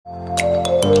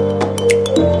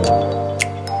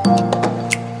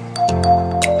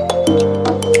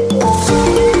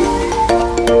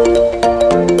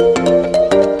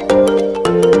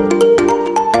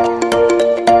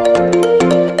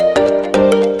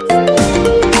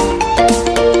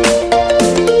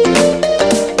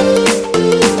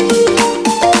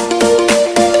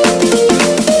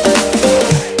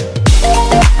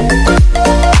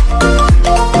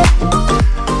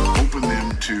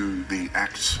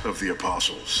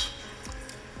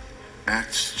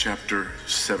Acts chapter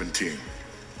 17. And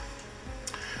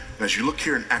as you look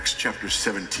here in Acts chapter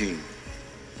 17,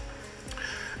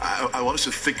 I want us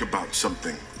to think about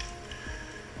something.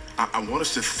 I want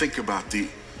us to think about the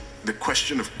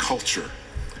question of culture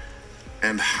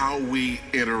and how we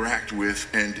interact with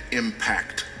and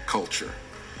impact culture.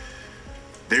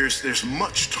 There's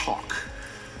much talk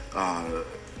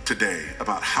today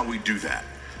about how we do that,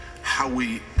 how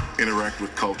we interact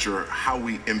with culture, how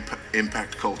we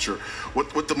impact culture,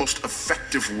 what the most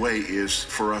effective way is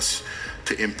for us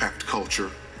to impact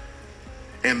culture.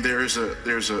 And there's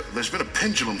been a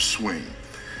pendulum swing.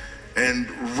 And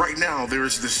right now there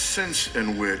is this sense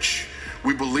in which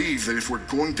we believe that if we're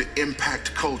going to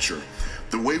impact culture,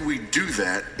 the way we do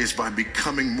that is by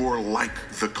becoming more like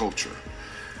the culture,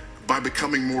 by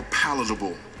becoming more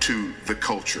palatable to the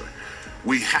culture.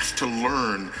 We have to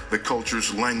learn the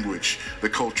culture's language, the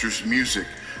culture's music.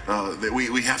 That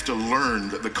we have to learn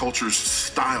the culture's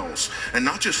styles, and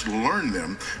not just learn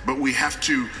them, but we have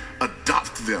to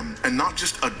adopt them, and not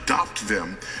just adopt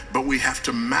them, but we have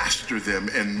to master them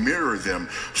and mirror them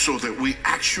so that we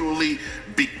actually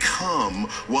become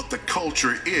what the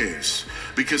culture is.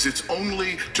 Because it's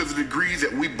only to the degree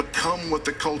that we become what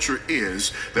the culture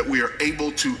is that we are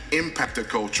able to impact the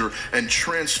culture and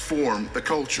transform the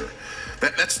culture.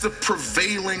 That's the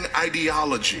prevailing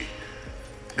ideology,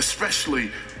 especially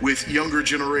with younger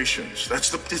generations.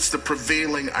 It's the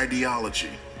prevailing ideology.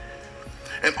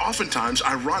 And oftentimes,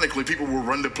 ironically, people will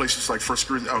run to places like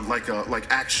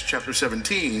like Acts chapter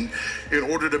 17 in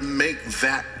order to make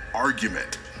that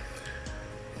argument.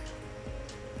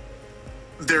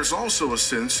 There's also a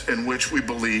sense in which we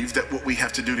believe that what we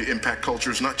have to do to impact culture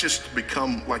is not just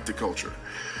become like the culture,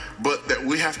 but that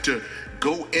we have to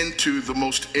go into the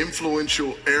most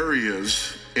influential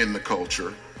areas in the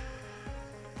culture,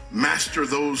 master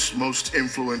those most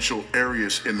influential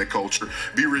areas in the culture,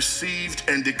 be received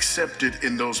and accepted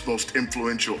in those most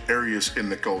influential areas in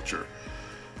the culture,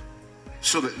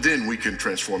 so that then we can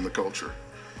transform the culture.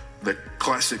 The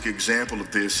classic example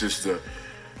of this is the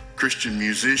Christian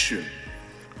musician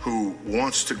who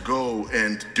wants to go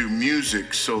and do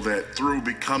music so that through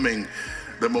becoming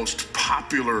the most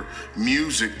popular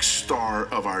music star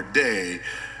of our day,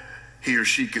 he or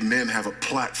she can then have a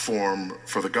platform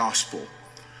for the gospel.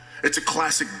 It's a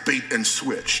classic bait and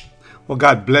switch. Well,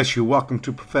 God bless you. Welcome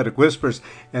to Prophetic Whispers,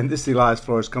 and this Elias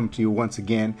Flores come to you once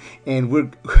again. And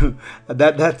we're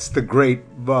that's the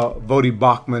great Voddie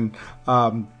Baucham,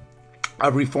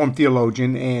 a Reformed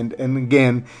theologian. And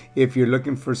again, if you're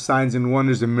looking for signs and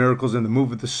wonders and miracles and the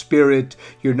move of the Spirit,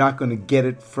 you're not going to get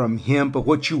it from him. But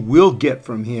what you will get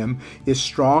from him is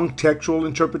strong textual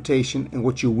interpretation. And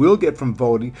what you will get from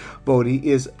Voddie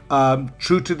is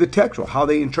true to the textual, how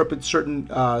they interpret certain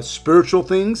spiritual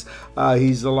things.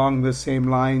 He's along the same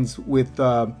lines with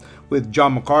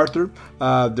John MacArthur.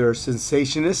 They're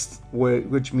cessationists,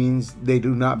 which means they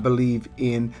do not believe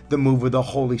in the move of the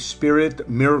Holy Spirit,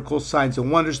 miracles, signs and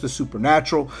wonders, the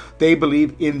supernatural. They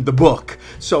believe in the book.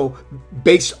 So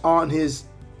based on his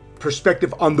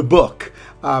perspective on the book,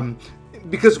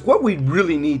 because what we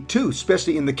really need too,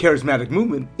 especially in the charismatic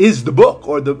movement, is the book,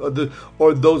 or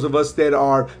those of us that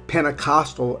are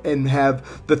Pentecostal and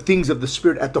have the things of the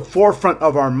Spirit at the forefront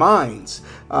of our minds.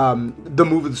 The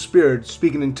move of the Spirit,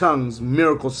 speaking in tongues,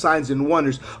 miracles, signs and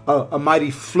wonders, a mighty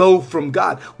flow from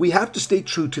God. We have to stay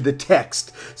true to the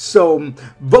text. So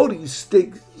Voddie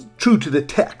stays true to the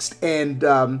text, and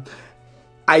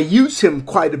I use him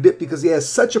quite a bit because he has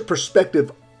such a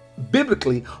perspective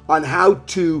biblically on how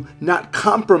to not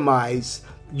compromise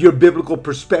your biblical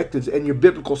perspectives and your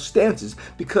biblical stances.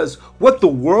 Because what the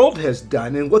world has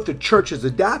done and what the church has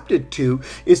adapted to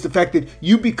is the fact that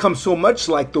you become so much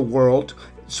like the world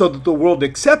so that the world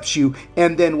accepts you.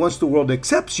 And then once the world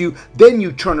accepts you, then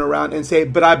you turn around and say,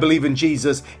 but I believe in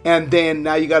Jesus. And then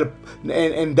now you got to,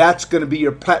 and that's going to be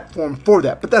your platform for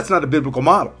that. But that's not a biblical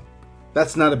model.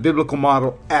 That's not a biblical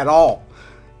model at all.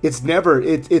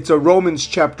 It's a Romans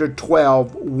chapter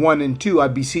 12, 1 and 2. I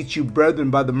beseech you,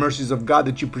 brethren, by the mercies of God,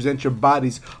 that you present your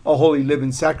bodies a holy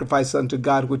living sacrifice unto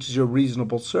God, which is your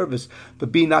reasonable service.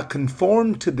 But be not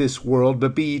conformed to this world,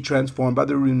 but be ye transformed by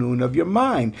the renewing of your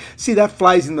mind. See, that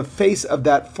flies in the face of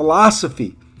that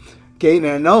philosophy. Okay, and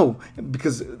I know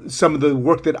because some of the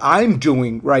work that I'm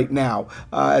doing right now,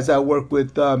 as I work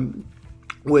with some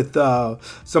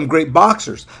great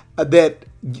boxers, that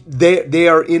they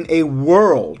are in a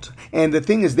world, and the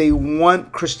thing is, they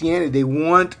want Christianity. They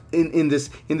want in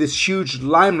this huge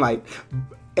limelight,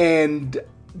 and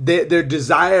their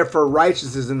desire for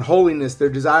righteousness and holiness, their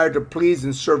desire to please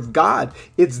and serve God,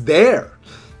 it's there,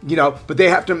 But they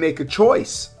have to make a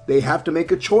choice. They have to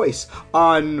make a choice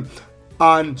on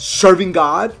serving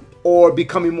God or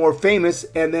becoming more famous,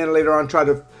 and then later on try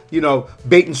to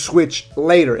bait and switch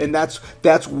later. And that's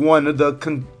one of the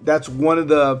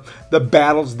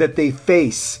battles that they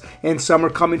face. And some are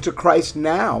coming to Christ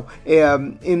now,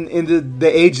 in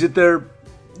the age that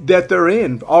they're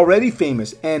in, already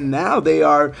famous, and now they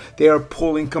are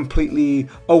pulling completely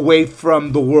away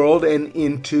from the world and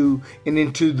into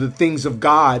the things of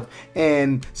God,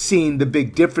 and seeing the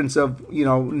big difference of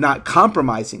not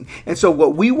compromising. And so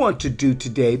what we want to do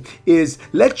today is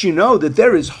let you know that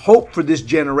there is hope for this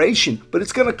generation, but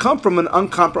it's going to come from an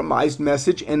uncompromised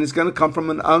message, and it's going to come from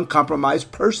an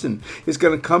uncompromised person. It's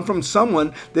going to come from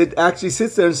someone that actually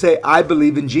sits there and say, I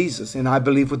believe in Jesus, and I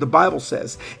believe what the Bible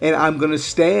says, and I'm going to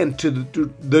stand to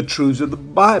the truths of the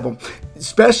Bible,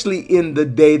 especially in the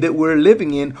day that we're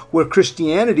living in, where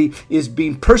Christianity is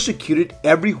being persecuted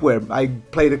everywhere. I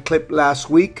played a clip last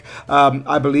week,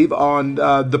 I believe, on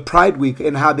the Pride Week,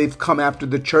 and how they've come after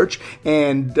the church,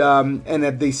 and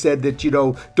that they said that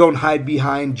don't hide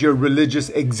behind your religious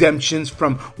exemptions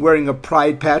from wearing a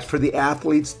pride patch for the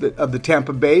athletes of the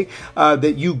Tampa Bay,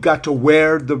 that you got to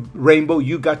wear the rainbow,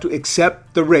 you got to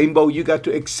accept the rainbow, you got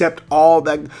to accept all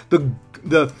that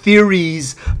the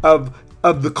theories of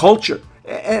the culture.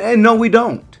 And no, we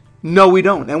don't. No, we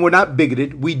don't. And we're not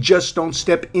bigoted. We just don't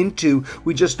step into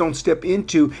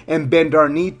and bend our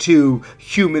knee to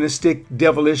humanistic,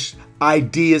 devilish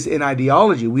ideas and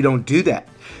ideology. We don't do that.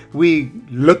 We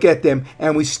look at them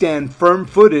and we stand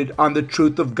firm-footed on the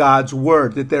truth of God's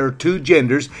word, that there are two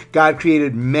genders. God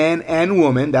created man and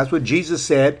woman. That's what Jesus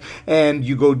said. And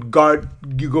you go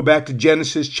back to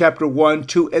Genesis chapter 1,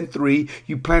 2, and 3.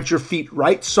 You plant your feet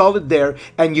right solid there,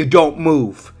 and you don't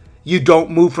move. You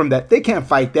don't move from that. They can't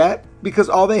fight that, because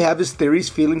all they have is theories,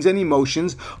 feelings, and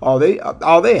emotions. All they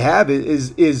have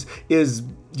is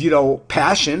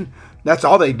passion. That's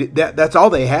all that's all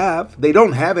they have. They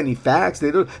don't have any facts.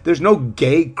 There's no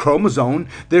gay chromosome.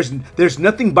 There's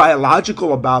nothing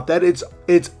biological about that. It's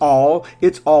all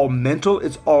mental.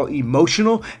 It's all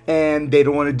emotional, and they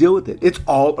don't want to deal with it. It's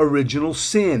all original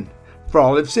sin, for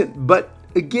all have sinned. But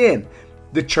again,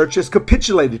 the church has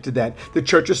capitulated to that. The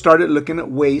church has started looking at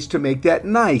ways to make that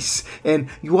nice. And,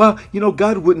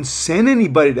 God wouldn't send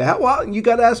anybody to hell. Well, you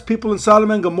got to ask people in Sodom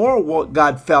and Gomorrah what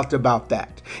God felt about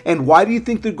that. And why do you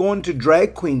think they're going to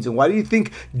drag queens? And why do you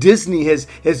think Disney has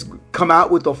come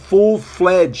out with a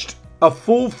full-fledged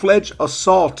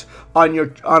assault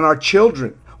on our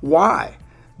children? Why?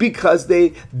 Because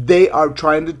they are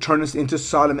trying to turn us into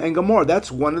Sodom and Gomorrah.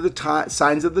 That's one of the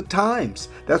signs of the times.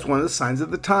 That's one of the signs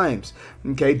of the times.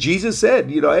 Okay, Jesus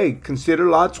said, hey, consider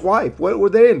Lot's wife. What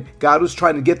were they in? God was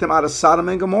trying to get them out of Sodom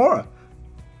and Gomorrah.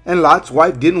 And Lot's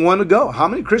wife didn't want to go. How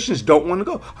many Christians don't want to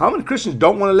go? How many Christians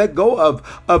don't want to let go of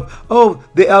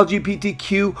the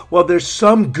LGBTQ? Well, there's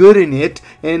some good in it,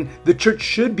 and the church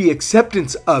should be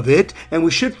acceptance of it, and we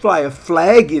should fly a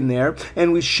flag in there,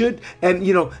 and we should, and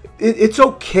it's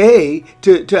okay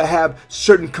to have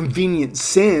certain convenient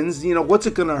sins. What's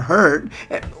it going to hurt?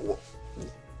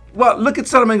 Well, look at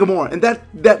Sodom and Gomorrah, and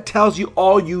that tells you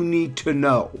all you need to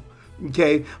know,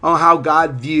 okay, on how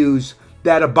God views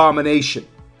that abomination.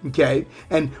 Okay,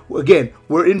 and again,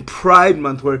 we're in Pride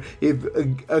Month, where if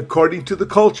according to the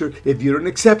culture, if you don't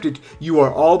accept it, you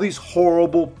are all these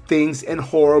horrible things and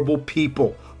horrible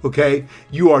people. Okay,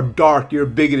 you are dark, you're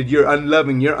bigoted, you're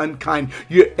unloving, you're unkind,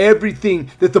 you're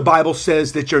everything that the Bible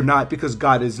says that you're not, because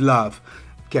God is love.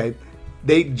 Okay,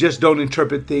 they just don't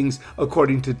interpret things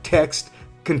according to text,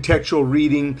 contextual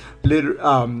reading,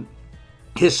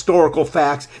 historical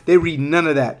facts. They read none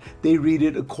of that. They read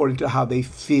it according to how they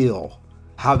feel.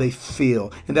 how they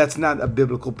feel. And that's not a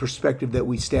biblical perspective that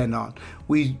we stand on.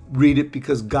 We read it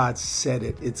because God said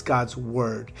it. It's God's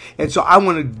word. And so I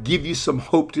want to give you some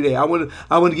hope today. I want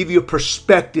to give you a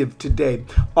perspective today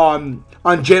on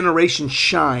Generation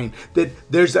Shine, that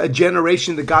there's a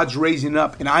generation that God's raising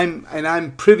up, and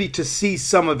I'm privy to see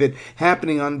some of it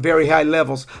happening on very high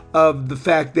levels of the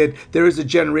fact that there is a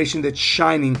generation that's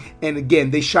shining. And again,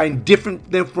 they shine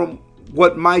different than from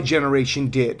what my generation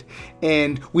did.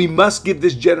 And we must give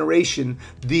this generation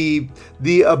the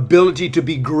ability to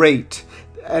be great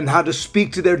and how to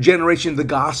speak to their generation the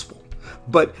gospel.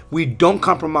 But we don't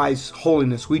compromise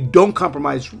holiness. We don't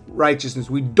compromise righteousness.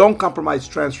 We don't compromise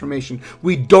transformation.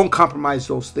 We don't compromise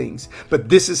those things. But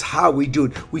this is how we do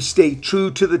it. We stay true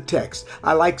to the text.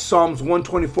 I like Psalms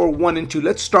 124, 1 and 2.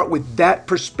 Let's start with that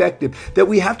perspective, that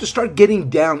we have to start getting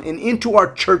down and into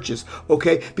our churches,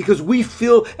 okay? Because we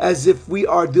feel as if we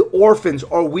are the orphans,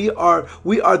 or we are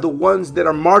the ones that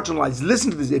are marginalized. Listen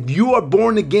to this. If you are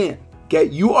born again, okay,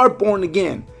 you are born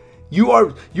again. You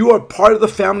are part of the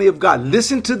family of God.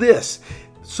 Listen to this.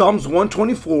 Psalms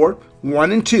 124,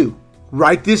 1 and 2.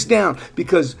 Write this down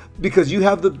because you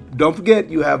have don't forget,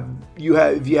 you have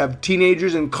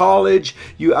teenagers in college,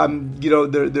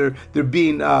 they're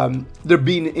being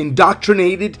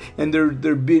indoctrinated, and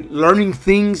they're learning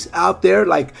things out there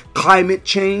like climate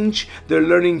change. They're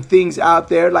learning things out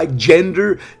there like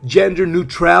gender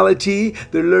neutrality.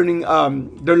 They're learning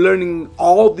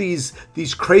all these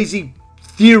crazy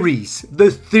theories,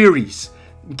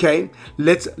 okay?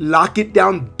 Let's lock it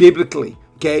down biblically,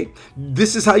 okay?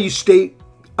 This is how you stay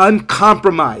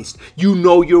uncompromised. You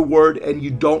know your word and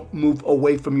you don't move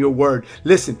away from your word.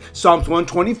 Listen, Psalms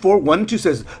 124, 1 and 2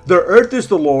 says, "The earth is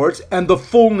the Lord's and the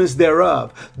fullness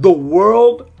thereof, the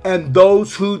world and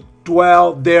those who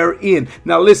dwell therein."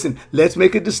 Now listen, let's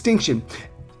make a distinction.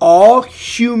 All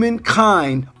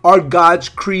humankind are God's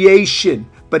creation,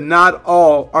 but not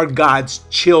all are God's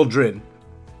children.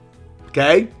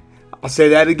 Okay? I'll say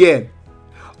that again.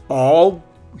 All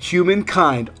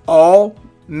humankind, all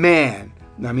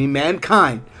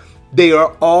mankind, they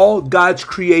are all God's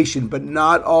creation, but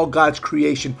not all God's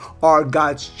creation are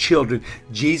God's children.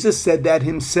 Jesus said that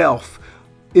himself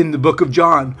in the book of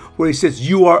John, where he says,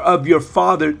 "You are of your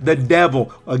father, the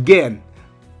devil." Again,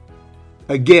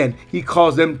 he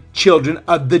calls them children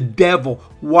of the devil.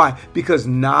 Why? Because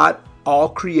not all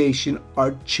creation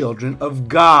are children of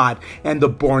God, and the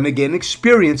born again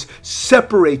experience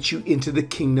separates you into the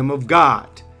kingdom of God.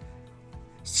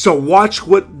 So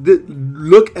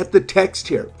look at the text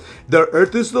here. The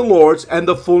earth is the Lord's and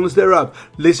the fullness thereof.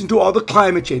 Listen to all the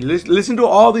climate change. Listen to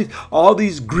all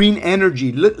these green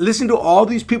energy. Listen to all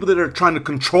these people that are trying to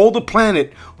control the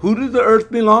planet. Who does the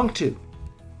earth belong to?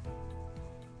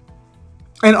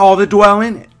 And all that dwell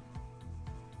in it.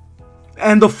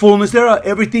 And the fullness thereof,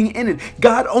 everything in it.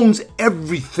 God owns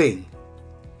everything.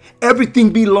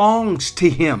 Everything belongs to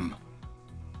him.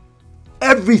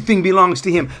 Everything belongs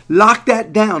to him. Lock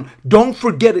that down. Don't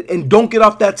forget it, and don't get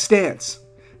off that stance.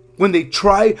 When they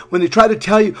try to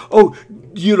tell you,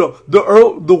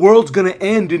 the world's going to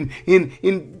end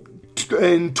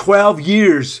in 12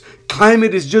 years.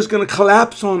 Climate is just going to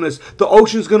collapse on us. The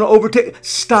ocean's going to overtake.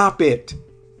 Stop it.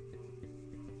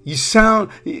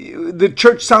 The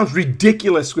church sounds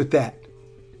ridiculous with that.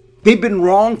 They've been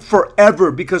wrong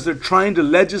forever because they're trying to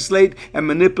legislate and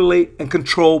manipulate and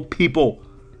control people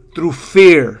through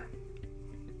fear.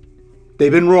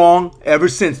 They've been wrong ever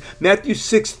since. Matthew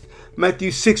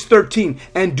 6:13,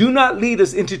 "And do not lead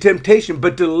us into temptation,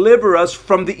 but deliver us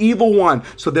from the evil one."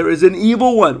 So there is an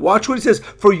evil one. Watch what it says.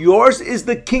 "For yours is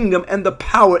the kingdom and the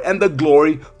power and the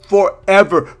glory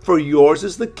forever." For yours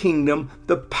is the kingdom,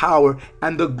 the power,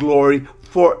 and the glory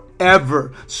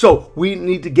forever. So we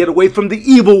need to get away from the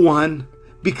evil one,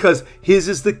 because his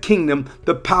is the kingdom,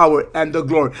 the power, and the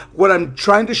glory. What I'm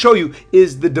trying to show you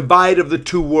is the divide of the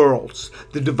two worlds,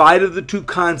 the divide of the two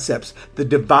concepts, the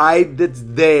divide that's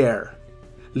there.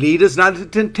 Lead us not into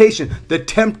temptation. The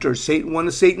tempter, one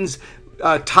of Satan's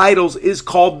titles is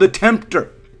called the tempter.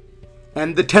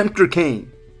 And the tempter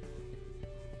came.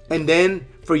 And then,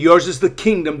 "For yours is the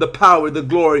kingdom, the power, the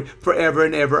glory, forever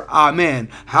and ever. Amen."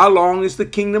 How long is the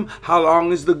kingdom? How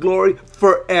long is the glory?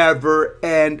 Forever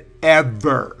and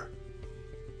ever.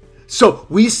 So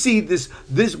we see this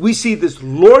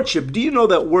lordship. Do you know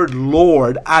that word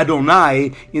Lord,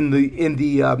 Adonai, in the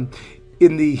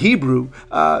Hebrew,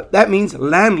 that means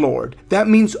landlord. That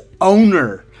means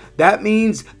owner. That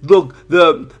means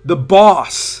the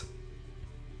boss.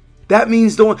 That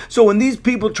means the one. So when these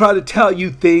people try to tell you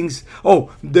things,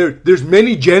 there's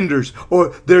many genders,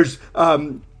 or there's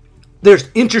There's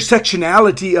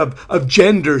intersectionality of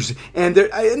genders, and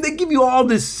they give you all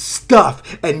this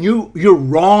stuff, and you're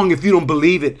wrong if you don't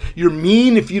believe it. You're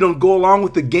mean if you don't go along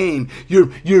with the game.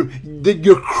 You're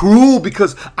cruel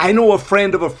because I know a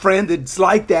friend of a friend that's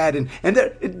like that, and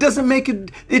it doesn't make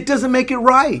it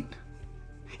right.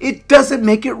 It doesn't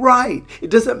make it right. It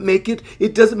doesn't make it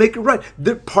right.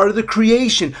 They're part of the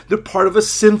creation. They're part of a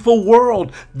sinful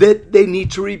world that they need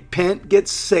to repent, get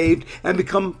saved, and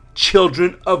become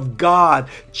children of God,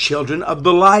 children of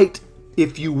the light,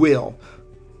 if you will,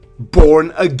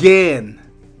 born again.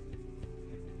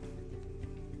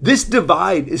 This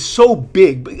divide is so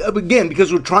big, again,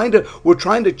 because we're trying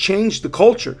to change the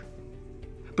culture.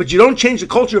 But you don't change the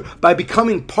culture by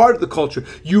becoming part of the culture.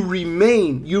 You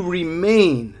remain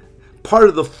part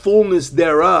of the fullness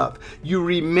thereof. You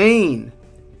remain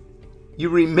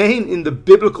in the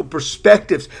biblical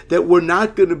perspectives that we're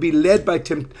not going to be led by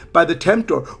the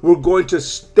tempter. We're going to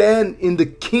stand in the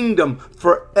kingdom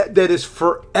that is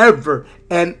forever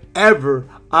and ever.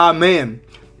 Amen.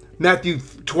 Matthew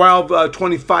 12,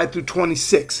 25 through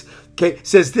 26. Okay,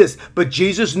 says this, but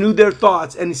Jesus knew their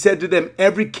thoughts, and he said to them,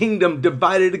 every kingdom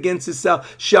divided against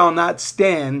itself shall not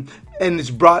stand, and is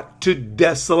brought to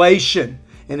desolation.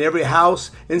 And every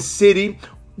house and city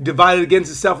divided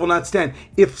against itself will not stand.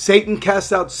 If Satan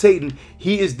casts out Satan,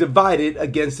 he is divided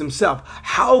against himself.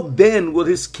 How then will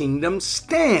his kingdom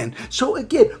stand? So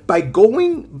again, by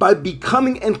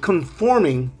becoming and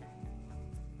conforming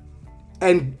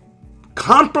and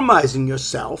compromising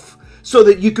yourself so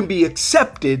that you can be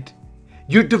accepted,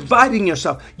 you're dividing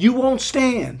yourself. You won't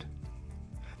stand.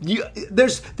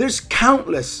 There's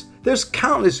countless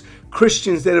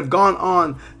Christians that have gone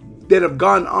on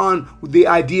with the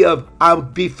idea of I'll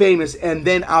be famous and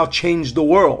then I'll change the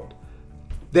world.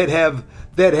 That have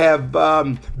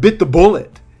bit the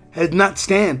bullet,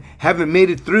 haven't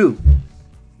made it through.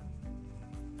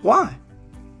 Why?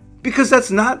 Because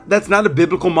that's not a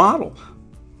biblical model.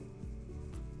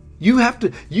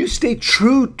 You stay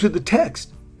true to the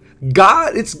text.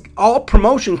 God, all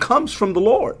promotion comes from the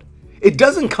Lord. It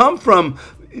doesn't come from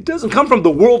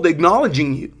the world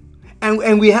acknowledging you.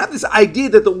 And we have this idea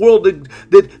that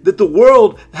the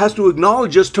world has to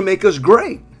acknowledge us to make us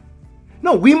great.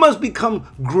 No, we must become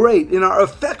great, and our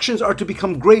affections are to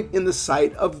become great in the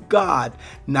sight of God,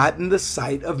 not in the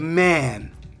sight of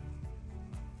man.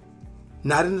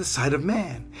 Not in the sight of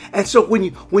man. And so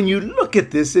when you look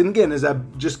at this, and again, as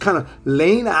I'm just kind of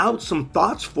laying out some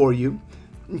thoughts for you,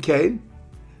 okay,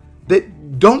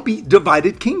 that don't be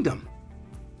divided kingdom.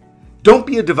 Don't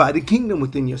be a divided kingdom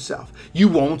within yourself. You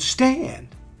won't stand.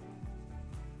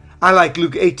 I like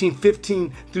Luke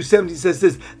 18:15 through 17 says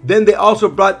this, then they also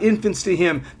brought infants to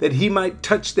him that he might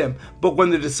touch them. But when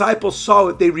the disciples saw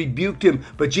it, they rebuked him.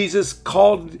 But Jesus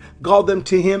called them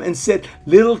to him and said,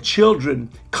 little children,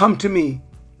 come to me,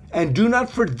 and do not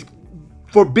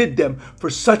forbid them, for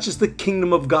such is the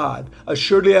kingdom of God.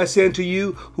 Assuredly I say unto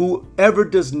you, whoever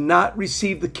does not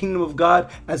receive the kingdom of God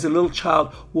as a little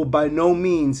child will by no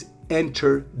means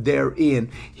enter therein.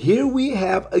 Here we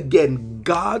have again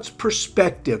God's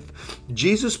perspective,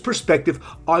 Jesus' perspective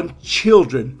on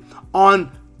children,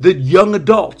 on the young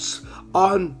adults,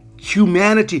 on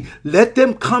humanity. Let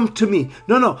them come to me.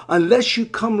 No, unless you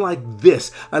come like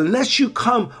this, unless you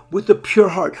come with a pure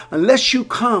heart, unless you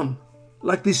come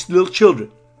like these little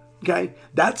children. Okay,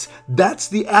 that's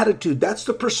the attitude, that's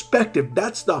the perspective,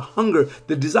 that's the hunger,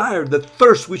 the desire, the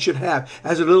thirst we should have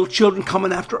as the little children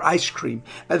coming after ice cream,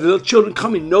 as the little children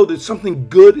coming, know that something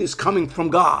good is coming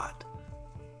from God.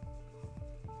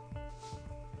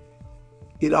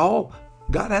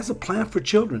 God has a plan for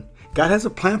children. God has a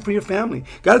plan for your family.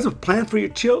 God has a plan for your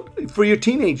children, for your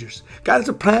teenagers. God has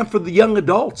a plan for the young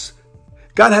adults.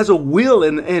 God has a will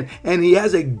and he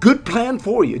has a good plan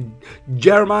for you.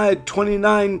 Jeremiah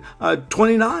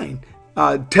 29:29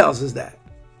 tells us that.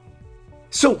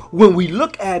 So when we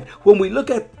look at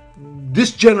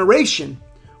this generation,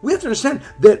 we have to understand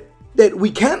that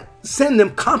we can't send them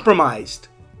compromised.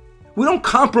 We don't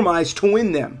compromise to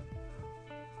win them.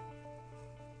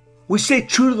 We stay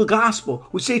true to the gospel.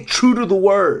 We stay true to the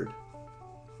word.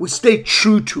 We stay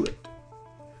true to it.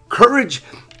 Courage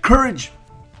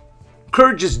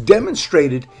is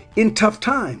demonstrated in tough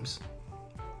times.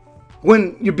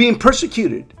 When you're being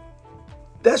persecuted,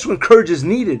 that's when courage is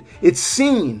needed. It's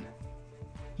seen.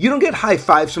 You don't get high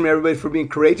fives from everybody for being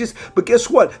courageous, but guess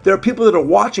what? There are people that are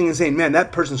watching and saying, man,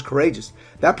 that person's courageous.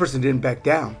 That person didn't back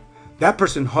down. That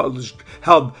person held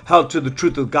to the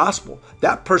truth of the gospel.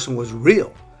 That person was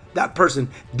real. That person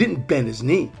didn't bend his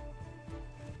knee.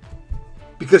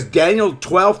 Because Daniel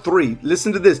 12:3,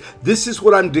 listen to this. This is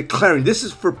what I'm declaring. This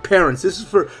is for parents. This is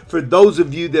for those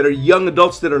of you that are young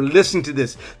adults that are listening to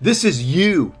this. This is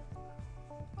you.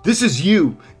 This is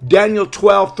you. Daniel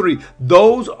 12:3.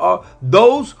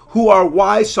 Those who are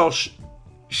wise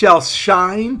shall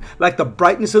shine like the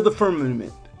brightness of the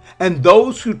firmament, and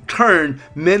those who turn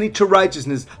many to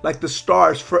righteousness like the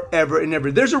stars forever and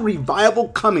ever. There's a revival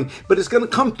coming, but it's going to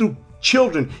come through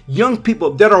children, young people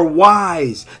that are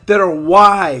wise, that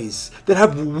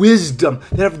have wisdom,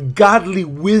 that have godly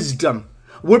wisdom.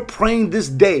 We're praying this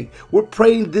day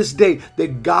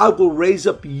that God will raise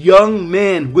up young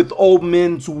men with old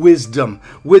men's wisdom,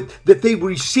 that they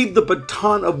receive the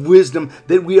baton of wisdom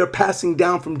that we are passing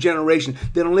down from generation.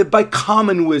 They don't live by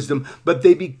common wisdom, but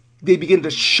they begin to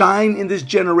shine in this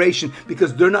generation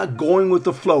because they're not going with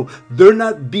the flow. They're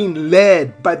not being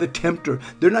led by the tempter.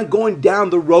 They're not going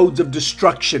down the roads of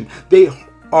destruction. They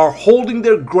are holding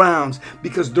their grounds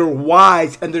because they're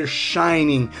wise and they're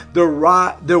shining. They're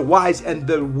wise, and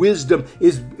the wisdom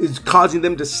is causing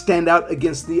them to stand out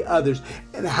against the others.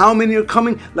 And how many are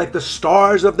coming? Like the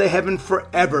stars of the heaven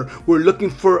forever. We're looking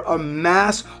for a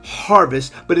mass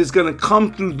harvest, but it's going to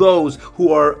come through those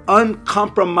who are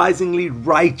uncompromisingly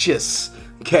righteous.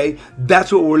 Okay,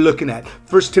 that's what we're looking at.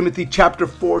 1 Timothy chapter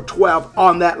 4:12,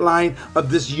 on that line of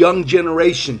this young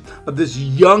generation, of this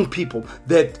young people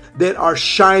that are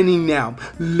shining now.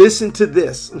 Listen to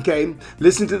this, okay?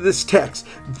 Listen to this text.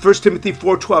 1 Timothy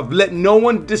 4:12, let no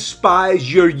one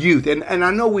despise your youth. And I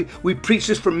know we preach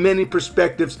this from many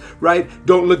perspectives, right?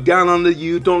 Don't look down on the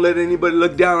youth. Don't let anybody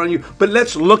look down on you. But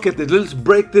let's look at this. Let's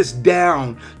break this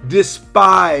down.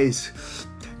 Despise.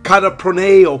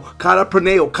 Kataproneo.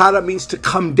 Kata means to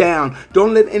come down.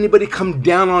 Don't let anybody come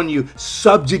down on you,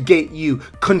 subjugate you,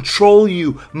 control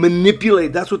you,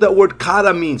 manipulate. That's what that word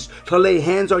kata means. To lay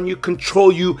hands on you,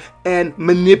 control you, and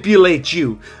manipulate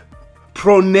you.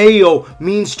 Proneo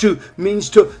means to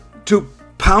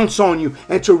pounce on you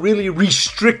and to really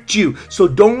restrict you. So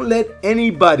don't let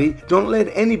anybody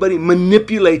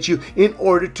manipulate you in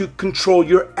order to control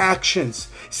your actions.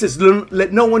 It says,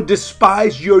 let no one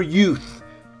despise your youth.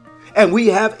 And we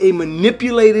have a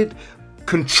manipulated,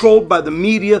 controlled by the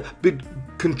media,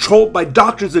 controlled by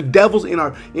doctrines of devils in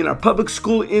our public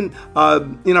school, in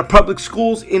our public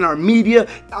schools, in our media.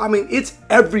 I mean, it's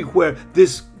everywhere.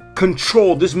 This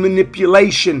control, this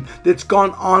manipulation that's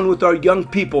gone on with our young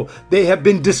people. They have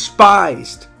been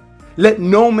despised. Let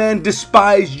no man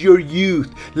despise your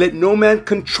youth. Let no man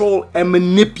control and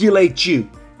manipulate you.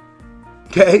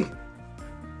 Okay?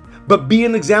 But be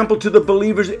an example to the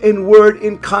believers in word,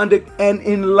 in conduct, and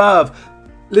in love.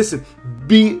 Listen,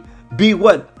 be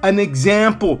what? An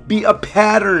example. Be a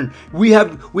pattern. We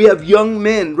have young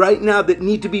men right now that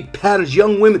need to be patterns.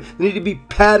 Young women that need to be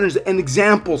patterns and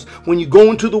examples. When you go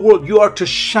into the world, you are to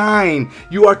shine.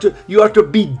 You are to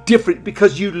be different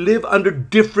because you live under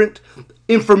different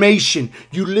information.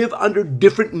 You live under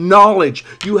different knowledge.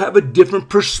 You have a different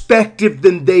perspective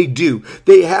than they do.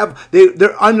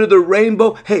 They're under the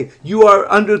rainbow. Hey, you are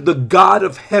under the God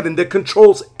of heaven that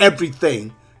controls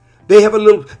everything. They have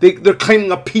they're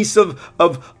claiming a piece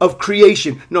of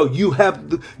creation. No,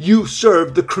 you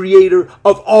serve the creator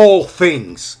of all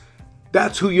things.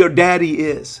 That's who your daddy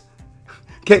is.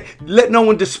 Okay, let no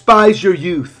one despise your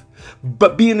youth,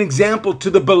 but be an example to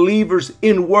the believers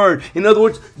in word. In other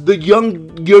words,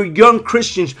 your young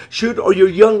Christians should, or your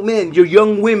young men, your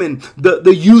young women,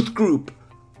 the youth group,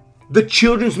 the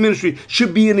children's ministry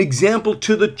should be an example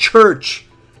to the church.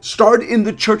 Start in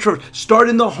the church first. Start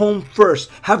in the home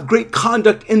first. Have great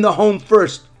conduct in the home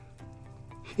first.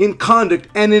 In conduct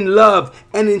and in love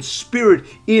and in spirit,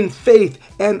 in faith,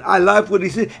 and I love what he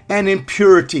said, and in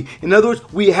purity. In other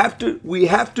words, we have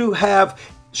to have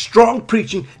strong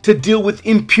preaching to deal with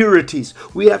impurities.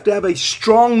 We have to have a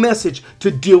strong message to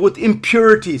deal with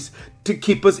impurities, to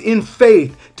keep us in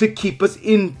faith, to keep us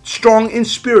strong in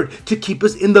spirit, to keep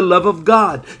us in the love of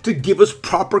God, to give us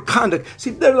proper conduct. See,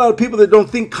 there are a lot of people that don't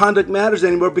think conduct matters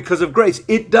anymore because of grace.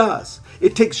 It does.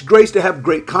 It takes grace to have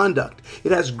great conduct.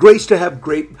 It has grace to have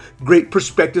great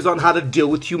perspectives on how to deal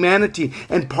with humanity.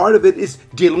 And part of it is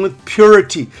dealing with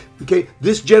purity. Okay,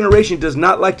 this generation does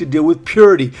not like to deal with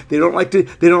purity. They don't like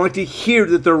to hear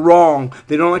that they're wrong.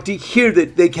 They don't like to hear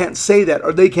that they can't say that,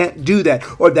 or they can't do that,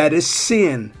 or that is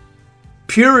sin.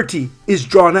 Purity is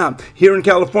drawn out. Here in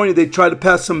California, they tried to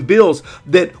pass some bills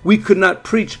that we could not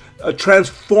preach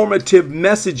transformative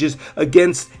messages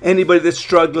against anybody that's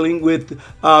struggling with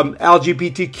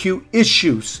LGBTQ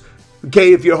issues.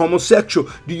 Okay, if you're homosexual,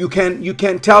 you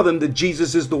can't tell them that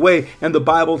Jesus is the way and the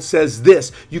Bible says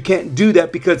this. You can't do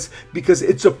that because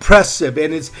it's oppressive,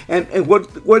 and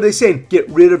what are they saying? Get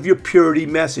rid of your purity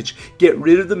message. Get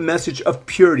rid of the message of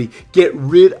purity. Get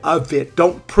rid of it.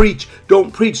 Don't preach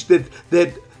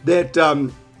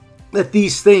that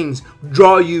these things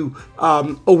draw you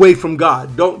away from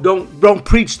God. Don't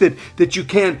preach that you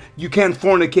can't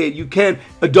fornicate, you can't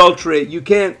adulterate, you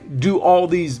can't do all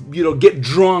these, get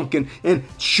drunk and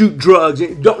shoot drugs.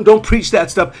 Don't preach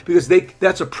that stuff because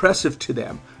that's oppressive to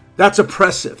them. That's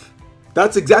oppressive.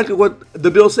 That's exactly what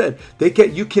the bill said.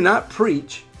 You cannot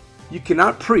preach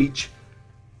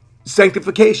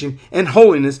sanctification and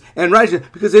holiness and righteousness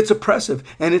because it's oppressive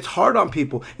and it's hard on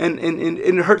people and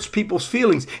it hurts people's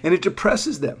feelings and it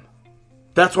depresses them.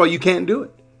 That's why you can't do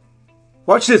it.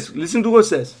 Watch this. Listen to what it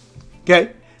says.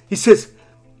 Okay? He says,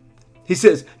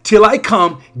 till I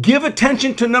come, give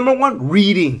attention to number one,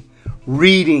 reading.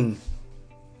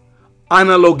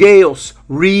 Analogeos,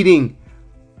 reading.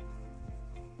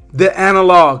 The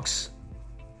analogs,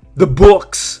 the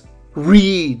books.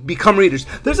 Read, become readers.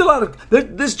 There's a lot of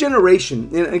this generation,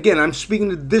 and again, I'm speaking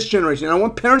to this generation, and I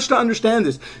want parents to understand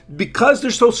this because they're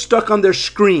so stuck on their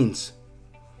screens,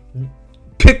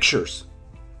 pictures,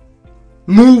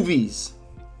 movies,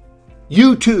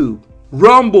 YouTube,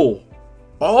 Rumble,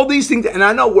 all these things, and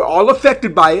I know we're all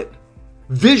affected by it.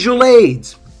 Visual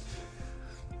aids.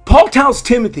 Paul tells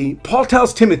Timothy,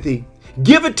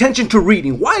 give attention to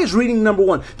reading. Why is reading number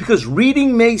one? Because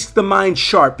reading makes the mind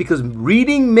sharp. Because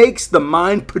reading makes the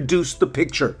mind produce the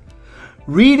picture.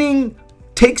 Reading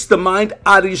takes the mind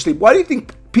out of your sleep. Why do you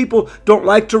think people don't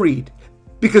like to read?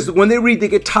 Because when they read, they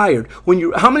get tired.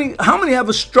 How many have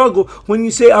a struggle when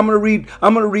you say I'm going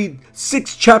to read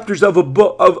 6 chapters of a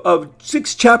book of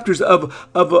 6 chapters of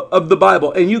the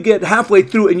Bible, and you get halfway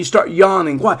through and you start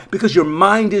yawning. Why? Because your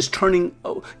mind is going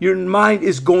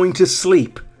to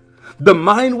sleep. The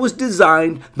mind was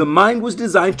designed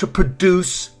to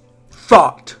produce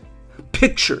thought,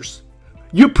 pictures.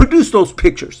 You produce those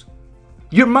pictures.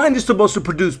 Your mind is supposed to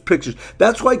produce pictures.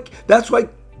 That's why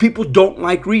people don't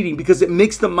like reading, because it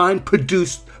makes the mind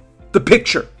produce the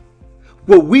picture.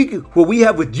 What we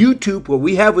have with YouTube, what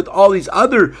we have with all these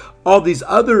other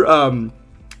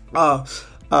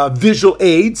visual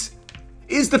aids,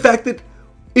 is the fact that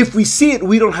if we see it,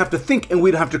 we don't have to think and we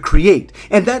don't have to create,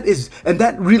 and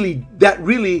that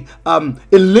really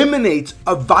eliminates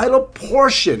a vital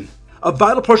portion of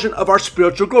our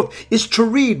spiritual growth is to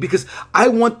read, because I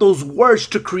want those words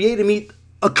to create in me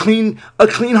a clean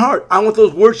heart. I want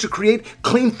those words to create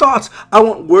clean thoughts. I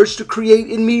want words to create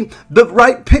in me the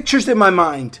right pictures in my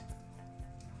mind.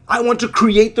 I want to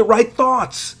create the right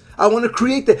thoughts. I want to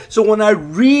create that. So when I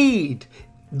read,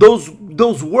 those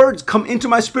words come into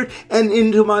my spirit and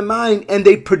into my mind, and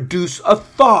they produce a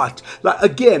thought. Like,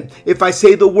 again, if I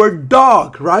say the word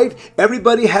dog, right?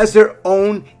 Everybody has their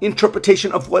own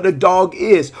interpretation of what a dog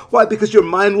is. Why? Because your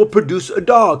mind will produce a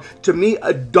dog. To me,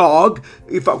 a dog,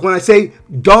 when I say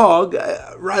dog,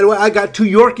 right away I got 2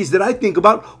 Yorkies that I think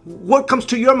about. What comes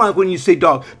to your mind when you say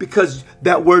dog? Because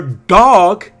that word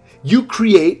dog, you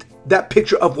create that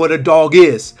picture of what a dog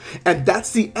is. And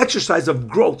that's the exercise of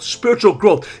growth. Spiritual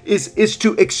growth is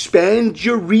to expand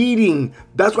your reading.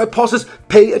 That's why Paul says,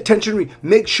 pay attention, read.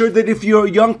 Make sure that if you're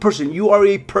a young person, you are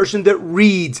a person that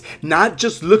reads, not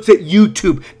just looks at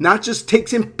YouTube, not just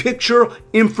takes in picture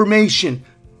information.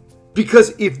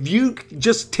 Because if you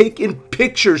just take in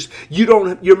pictures,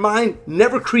 your mind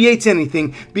never creates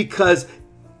anything, because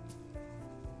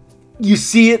you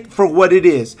see it for what it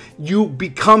is. You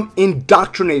become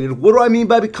indoctrinated. What do I mean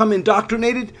by become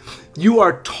indoctrinated? You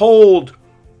are told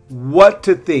what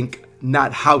to think,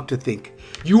 not how to think.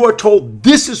 You are told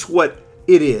this is what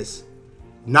it is,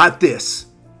 not this.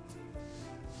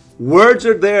 Words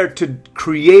are there to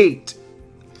create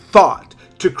thought,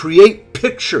 to create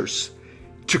pictures,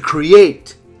 to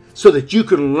create so that you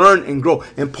can learn and grow.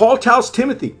 And Paul tells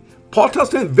Timothy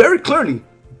very clearly,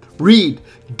 read.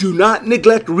 Do not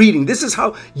neglect reading. This is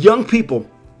how young people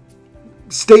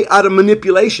stay out of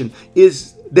manipulation,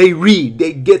 is they read,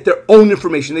 they get their own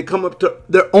information, they come up to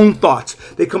their own thoughts,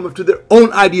 they come up to their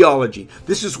own ideology.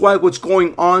 This is why what's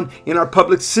going on in our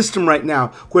public system right now,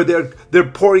 where they're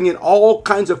pouring in all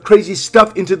kinds of crazy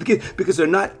stuff into the kids, because they're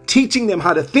not teaching them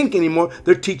how to think anymore.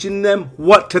 They're teaching them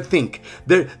what to think.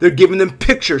 They're giving them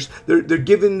pictures. They're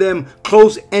giving them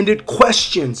close-ended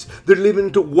questions. They're leaving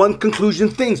into one conclusion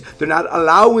things. They're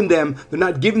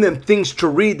not giving them things to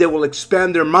read that will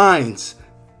expand their minds.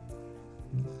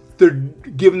 They're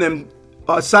giving them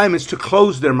assignments to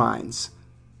close their minds,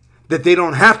 that they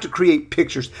don't have to create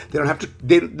pictures.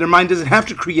 Their mind doesn't have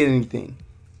to create anything.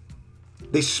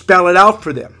 They spell it out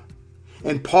for them.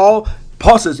 And Paul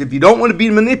says, if you don't want to be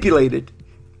manipulated,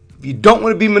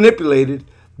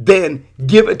 then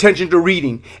give attention to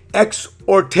reading.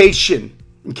 Exhortation.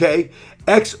 Okay?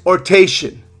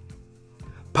 Exhortation.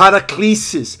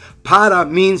 Paraklesis. Para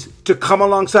means to come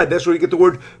alongside. That's where you get the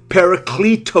word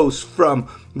parakletos from,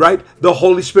 right? The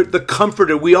Holy Spirit, the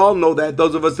Comforter. We all know that.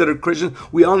 Those of us that are Christians,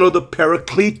 we all know the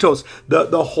parakletos,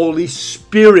 the Holy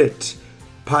Spirit.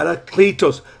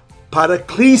 Parakletos.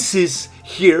 Paraklesis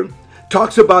here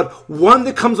talks about one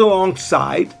that comes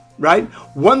alongside, right?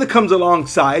 One that comes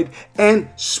alongside and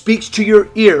speaks to your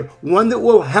ear. One that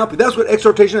will help you. That's what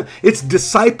exhortation is. It's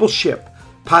discipleship.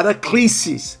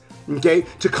 Paraklesis. Okay,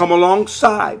 to come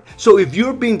alongside. So if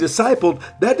you're being discipled,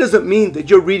 that doesn't mean that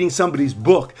you're reading somebody's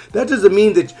book. That doesn't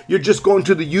mean that you're just going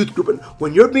to the youth group. And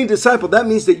when you're being discipled, that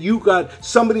means that you got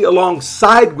somebody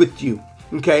alongside with you.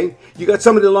 Okay, you got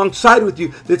somebody alongside with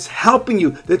you that's helping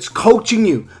you, that's coaching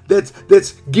you,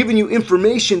 that's giving you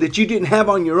information that you didn't have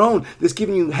on your own, that's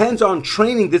giving you hands-on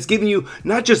training, that's giving you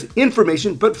not just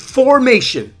information but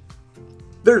formation.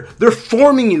 They're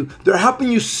forming you. They're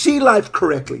helping you see life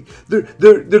correctly.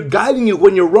 They're guiding you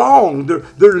when you're wrong.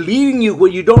 They're leading you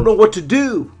when you don't know what to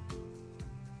do.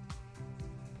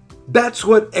 That's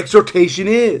what exhortation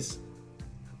is.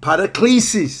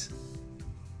 Paraklesis.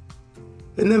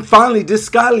 And then finally,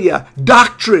 diskalia,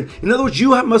 doctrine. In other words,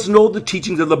 you must know the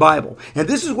teachings of the Bible. And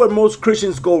this is where most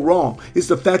Christians go wrong, is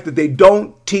the fact that they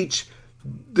don't teach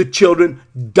the children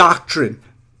doctrine.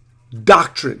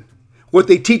 Doctrine. What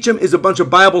they teach them is a bunch of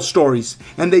Bible stories,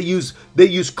 and they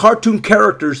use cartoon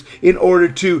characters in order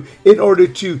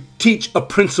to teach a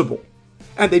principle.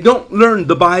 And they don't learn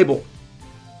the Bible.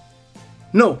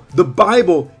 No, the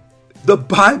Bible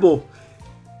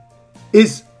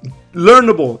is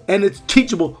learnable and it's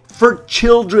teachable for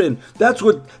children. That's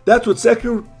what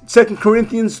 2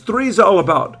 Corinthians 3 is all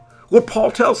about. Where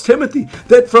Paul tells Timothy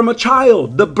that from a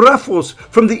child, the brephos,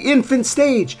 from the infant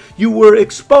stage, you were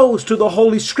exposed to the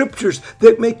Holy Scriptures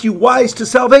that make you wise to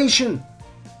salvation.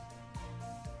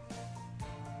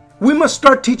 We must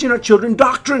start teaching our children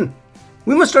doctrine.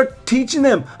 We must start teaching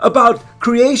them about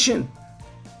creation,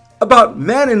 about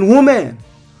man and woman.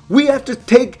 We have to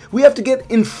get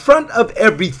in front of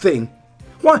everything.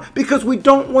 Why? Because we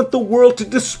don't want the world to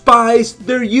despise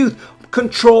their youth,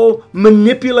 control,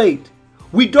 manipulate.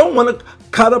 We don't want to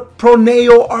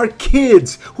kataproneo our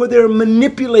kids where they're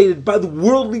manipulated by the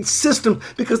worldly system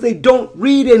because they don't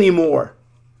read anymore.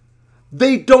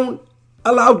 They don't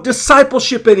allow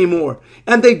discipleship anymore.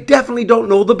 And they definitely don't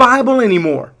know the Bible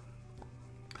anymore.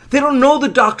 They don't know the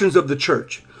doctrines of the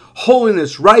church.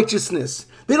 Holiness, righteousness.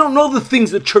 They don't know the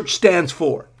things the church stands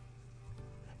for.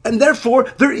 And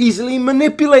therefore, they're easily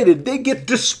manipulated. They get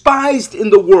despised in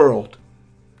the world.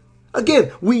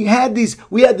 Again, we had these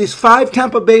 5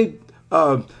 Tampa Bay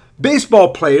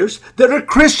baseball players that are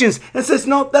Christians and says,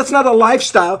 no, that's not a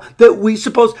lifestyle that we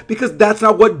suppose, because that's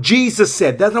not what Jesus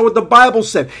said. That's not what the Bible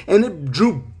said. And it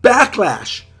drew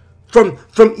backlash from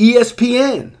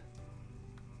ESPN.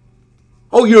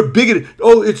 Oh, you're bigoted.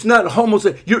 Oh, it's not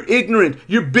homosexual. You're ignorant.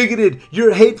 You're bigoted.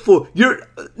 You're hateful.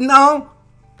 No,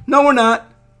 we're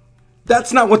not.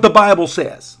 That's not what the Bible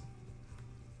says.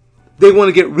 They want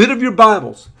to get rid of your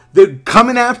Bibles. They're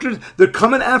coming after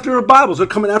our Bibles. They're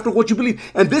coming after what you believe.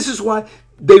 And this is why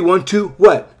they want to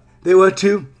what? They want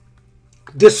to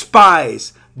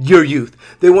despise your youth.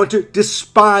 They want to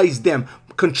despise them,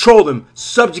 control them,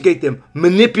 subjugate them,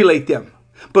 manipulate them.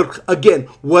 But again,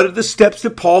 what are the steps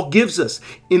that Paul gives us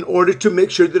in order to make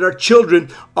sure that our children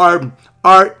are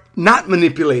not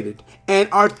manipulated and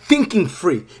are thinking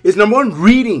free? Is number 1,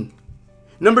 reading.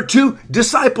 Number 2,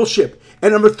 discipleship.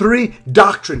 And number 3,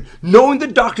 doctrine. Knowing the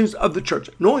doctrines of the church.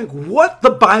 Knowing what the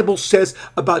Bible says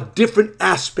about different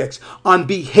aspects on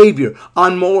behavior,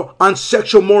 on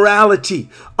sexual morality,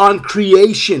 on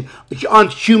creation, on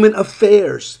human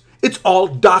affairs. It's all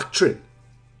doctrine.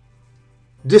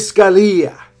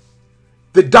 Diskalia.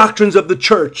 The doctrines of the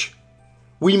church.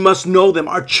 We must know them.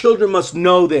 Our children must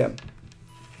know them.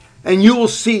 And you will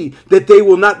see that they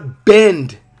will not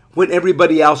bend when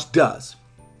everybody else does.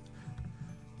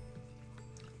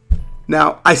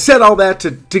 Now, I said all that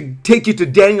to take you to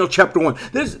Daniel chapter 1.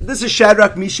 This is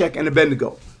Shadrach, Meshach, and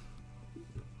Abednego.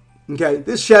 Okay,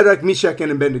 this is Shadrach, Meshach, and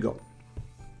Abednego.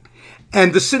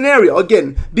 And the scenario,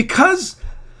 again, because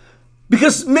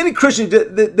many Christians,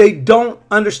 they don't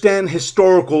understand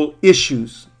historical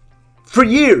issues. For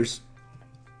years,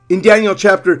 in Daniel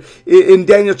chapter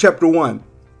 1,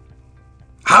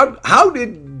 how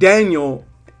did Daniel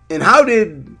and how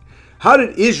did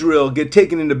Israel get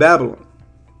taken into Babylon?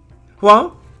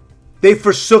 Well, They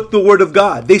forsook the word of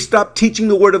God. They stopped teaching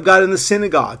the word of God in the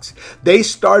synagogues. They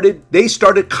started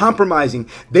compromising.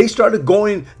 They started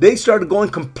going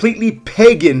completely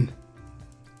pagan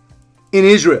in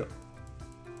Israel.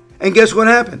 And guess what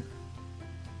happened?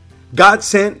 God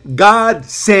sent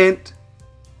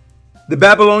the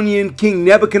Babylonian king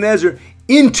Nebuchadnezzar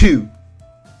into.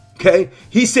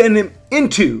 He sent him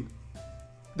into.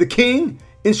 The king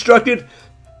instructed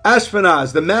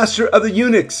Ashpenaz, the master of the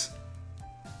eunuchs.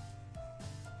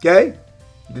 That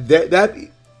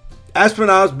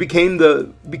Ashpenaz became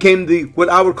the what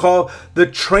I would call the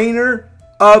trainer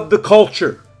of the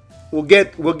culture. We'll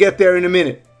get there in a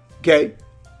minute.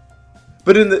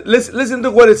 But listen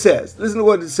to what it says. Listen to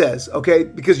what it says.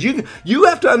 Because you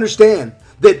have to understand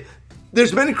that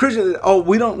there's many Christians that,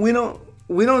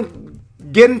 we don't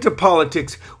get into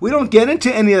politics. We don't get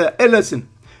into any of that. Hey, listen.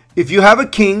 If you have a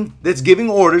king that's giving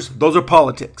orders, those are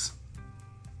politics.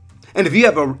 And if you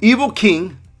have an evil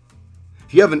king,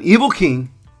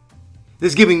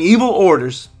 that's giving evil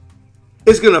orders,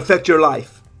 it's going to affect your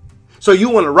life. So you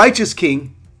want a righteous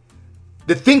king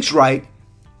that thinks right,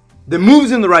 that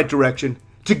moves in the right direction,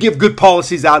 to give good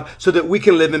policies out so that we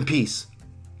can live in peace.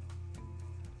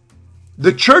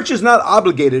 The church is not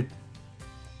obligated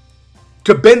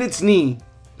to bend its knee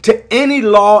to any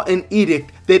law and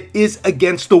edict that is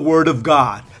against the word of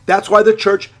God. That's why the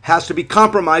church has to be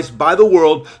compromised by the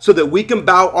world so that we can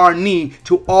bow our knee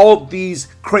to all these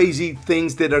crazy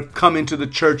things that are coming to the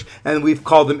church, and we've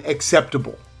called them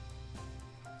acceptable.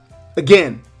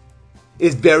 Again,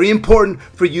 it's very important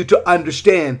for you to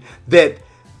understand that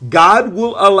God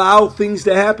will allow things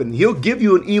to happen. He'll give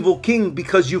you an evil king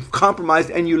because you've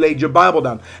compromised and you laid your Bible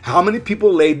down. How many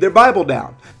people laid their Bible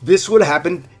down? This would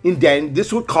happen in Daniel.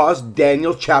 This would cause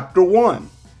Daniel chapter 1.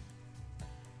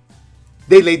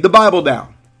 They laid the Bible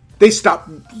down. They stopped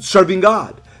serving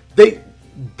God.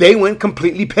 They went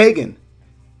completely pagan.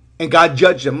 And God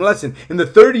judged them. Listen, in the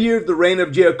 3rd year of the reign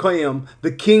of Jehoiakim,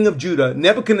 the king of Judah,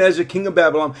 Nebuchadnezzar, king of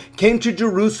Babylon, came to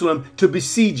Jerusalem to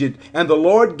besiege it. And the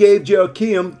Lord gave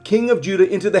Jehoiakim, king of Judah,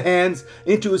 into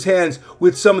his hands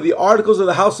with some of the articles of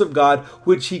the house of God,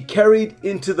 which he carried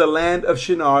into the land of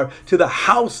Shinar, to the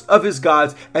house of his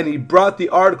gods. And he brought the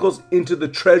articles into the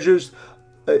treasures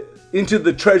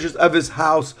of his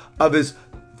house of his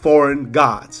foreign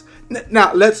gods.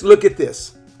 Now let's look at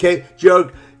this.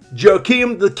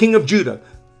 Jehoiakim, the king of Judah,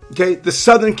 the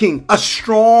southern king, a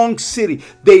strong city.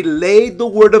 They laid the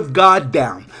word of God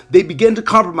down. They began to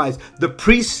compromise. The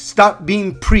priests stopped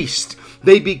being priests.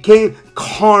 They became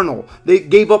carnal. They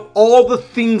gave up all the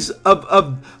things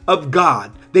of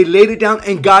God. They laid it down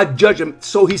and God judged them.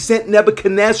 So he sent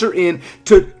Nebuchadnezzar in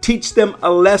to teach them a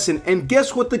lesson. And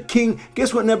guess what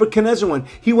Nebuchadnezzar went?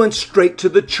 He went straight to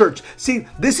the church. See,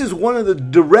 this is one of the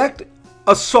direct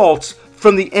assaults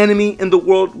from the enemy in the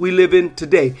world we live in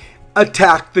today.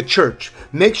 Attack the church.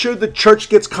 Make sure the church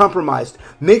gets compromised.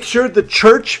 Make sure the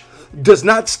church does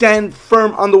not stand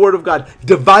firm on the word of God.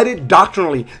 Divide it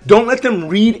doctrinally. Don't let them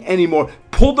read anymore.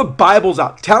 Pull the Bibles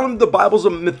out. Tell them the Bible's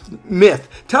a myth.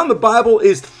 Tell them the Bible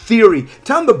is theory.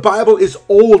 Tell them the Bible is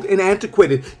old and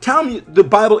antiquated. Tell them the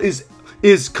Bible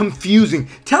is confusing.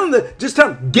 Tell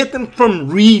them, get them from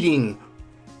reading.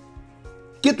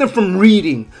 Get them from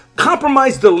reading.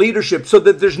 Compromise the leadership so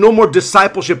that there's no more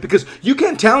discipleship, because you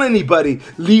can't tell anybody,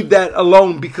 leave that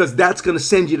alone because that's going to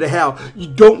send you to hell. You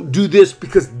don't do this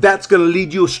because that's going to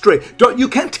lead you astray. You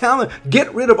can't tell them.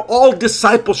 Get rid of all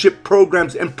discipleship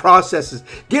programs and processes.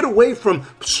 Get away from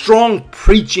strong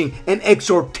preaching and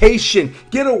exhortation.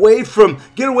 Get away from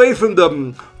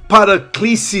the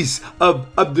paraclesis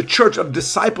of the church, of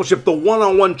discipleship, the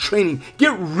one-on-one training.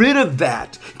 Get rid of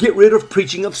that. Get rid of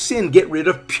preaching of sin. Get rid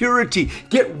of purity.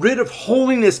 Get rid of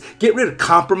holiness.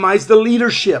 Compromise the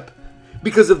leadership.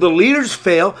 Because if the leaders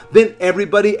fail, then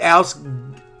everybody else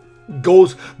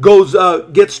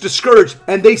gets discouraged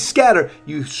and they scatter.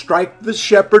 You strike the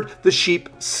shepherd, the sheep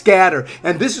scatter.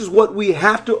 And this is what we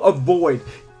have to avoid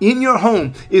in your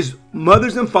home is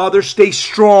mothers and fathers, stay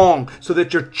strong so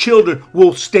that your children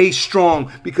will stay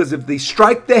strong. Because if they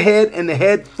strike the head and the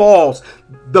head falls,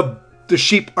 the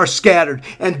sheep are scattered.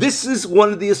 And this is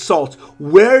one of the assaults.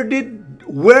 Where did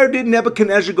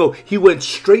Nebuchadnezzar go? He went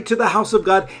straight to the house of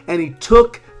God and he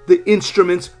took the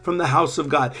instruments from the house of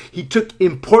God. He took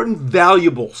important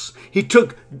valuables. He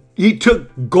took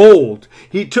gold.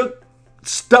 He took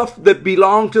stuff that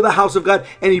belonged to the house of God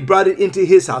and he brought it into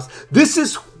his house. This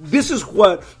is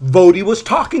what Voddie was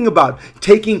talking about.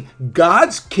 Taking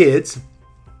God's kids,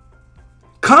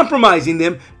 compromising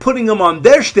them, putting them on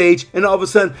their stage, and all of a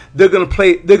sudden they're going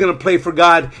to play for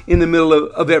God in the middle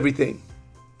of everything.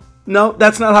 No,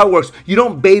 that's not how it works. You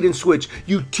don't bait and switch.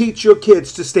 You teach your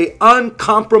kids to stay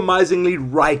uncompromisingly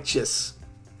righteous.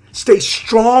 Stay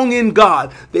strong in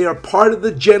God. They are part of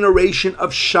the generation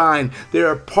of shine. They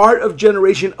are part of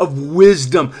generation of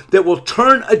wisdom that will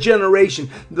turn a generation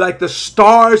like the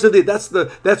stars of the.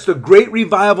 That's the great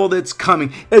revival that's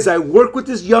coming. As I work with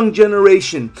this young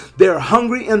generation, they're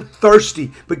hungry and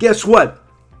thirsty. But guess what?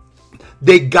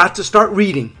 They got to start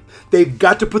reading. They've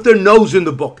got to put their nose in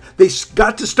the book. They've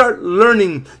got to start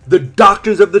learning the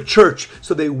doctrines of the church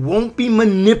so they won't be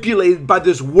manipulated by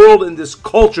this world and this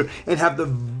culture and have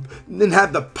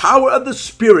the power of the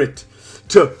Spirit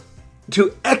to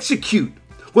execute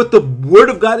what the Word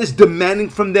of God is demanding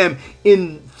from them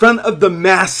in front of the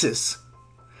masses.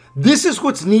 This is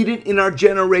what's needed in our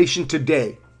generation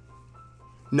today.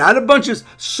 Not a bunch of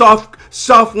soft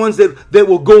ones that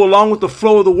will go along with the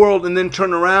flow of the world and then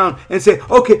turn around and say,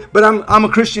 okay, but I'm a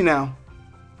Christian now.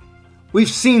 We've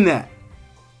seen that.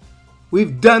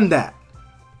 We've done that.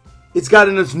 It's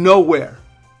gotten us nowhere.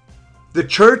 The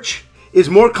church is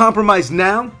more compromised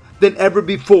now than ever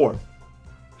before.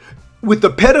 With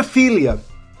the pedophilia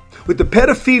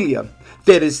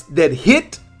that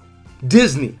hit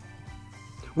Disney,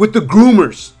 with the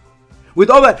groomers, with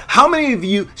all that, how many of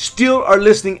you still are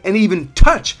listening and even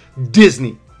touch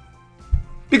Disney?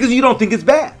 Because you don't think it's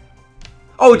bad.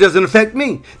 Oh, it doesn't affect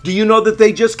me. Do you know that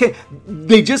they just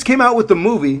came out with the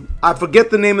movie? I forget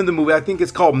the name of the movie. I think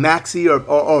it's called Maxi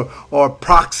or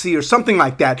Proxy or something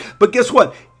like that. But guess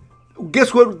what?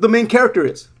 Guess what the main character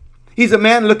is? He's a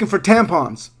man looking for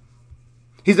tampons.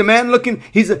 He's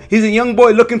a young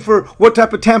boy looking for what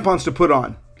type of tampons to put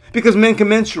on. Because men can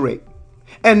menstruate.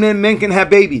 And then men can have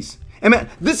babies. And man,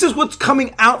 this is what's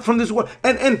coming out from this world.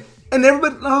 And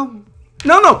everybody,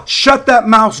 no, shut that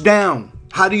mouse down.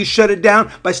 How do you shut it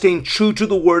down? By staying true to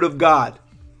the Word of God.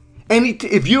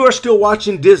 If you are still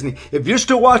watching Disney, if you're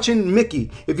still watching Mickey,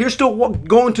 if you're still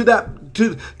going to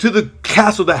the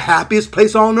castle, the happiest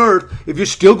place on earth, if you're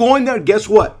still going there, guess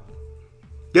what?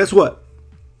 Guess what?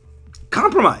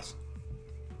 Compromise.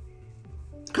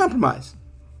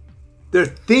 There are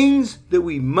things that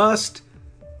we must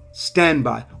stand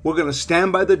by. We're going to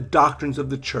stand by the doctrines of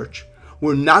the church.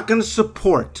 We're not going to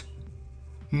support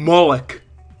Moloch.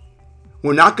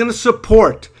 We're not going to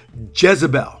support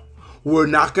Jezebel. We're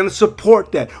not going to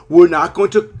support that. We're not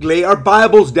going to lay our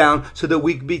Bibles down so that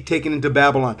we can be taken into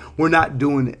Babylon. We're not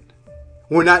doing it.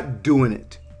 We're not doing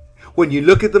it. When you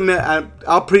look at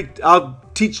I'll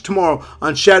teach tomorrow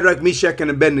on Shadrach, Meshach,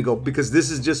 and Abednego, because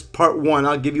this is just part 1.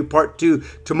 I'll give you part 2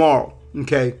 tomorrow.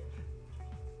 Okay?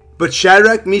 But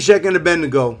Shadrach, Meshach, and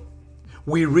Abednego,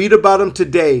 we read about them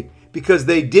today because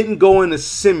they didn't go and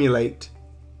assimilate.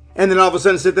 And then all of a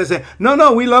sudden sit there and say,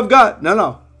 no, we love God.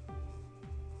 No.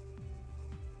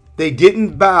 They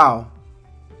didn't bow,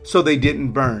 so they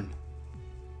didn't burn.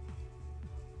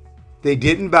 They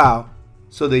didn't bow,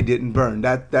 so they didn't burn.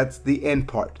 That's the end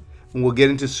part. And we'll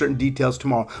get into certain details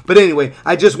tomorrow. But anyway,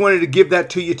 I just wanted to give that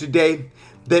to you today,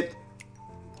 that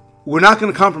we're not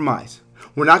going to compromise.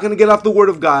 We're not going to get off the Word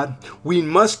of God. We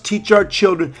must teach our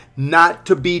children not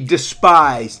to be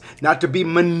despised, not to be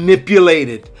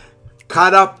manipulated,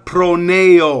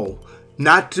 kataproneo,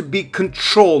 not to be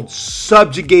controlled,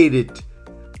 subjugated,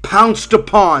 pounced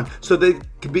upon, so they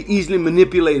can be easily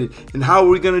manipulated. And how are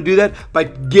we going to do that? By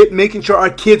making sure our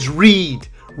kids read,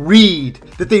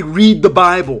 that they read the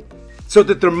Bible, so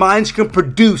that their minds can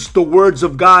produce the words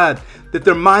of God, that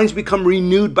their minds become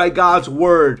renewed by God's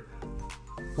Word.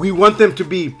 We want them to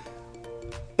be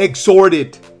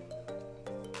exhorted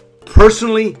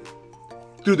personally,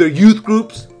 through their youth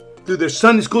groups, through their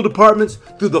Sunday school departments,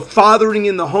 through the fathering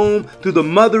in the home, through the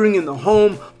mothering in the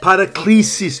home,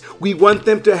 paraklesis. We want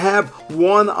them to have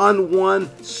one-on-one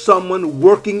someone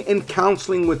working and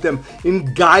counseling with them,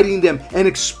 and guiding them and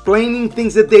explaining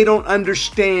things that they don't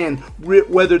understand,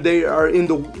 whether they are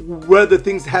whether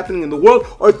things happening in the world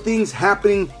or things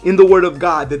happening in the Word of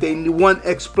God, that they want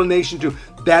explanation to.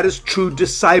 That is true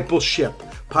discipleship.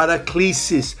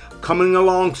 Paraklesis, coming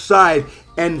alongside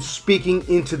and speaking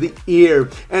into the ear.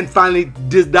 And finally,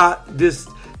 didaskalia.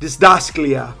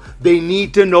 They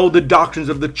need to know the doctrines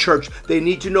of the church. They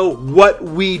need to know what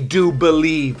we do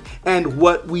believe and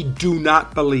what we do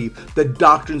not believe. The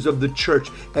doctrines of the church.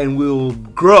 And we will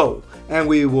grow and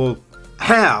we will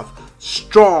have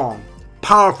strong,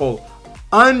 powerful,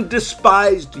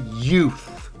 undespised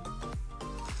youth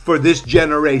for this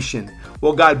generation.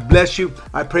 Well, God bless you.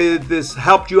 I pray that this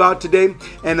helped you out today.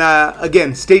 And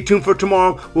again, stay tuned for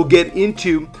tomorrow. We'll get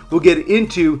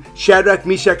into Shadrach,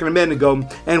 Meshach, and Abednego,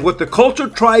 and what the culture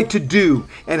tried to do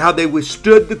and how they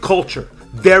withstood the culture.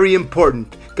 Very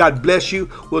important. God bless you.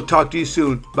 We'll talk to you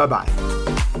soon. Bye-bye.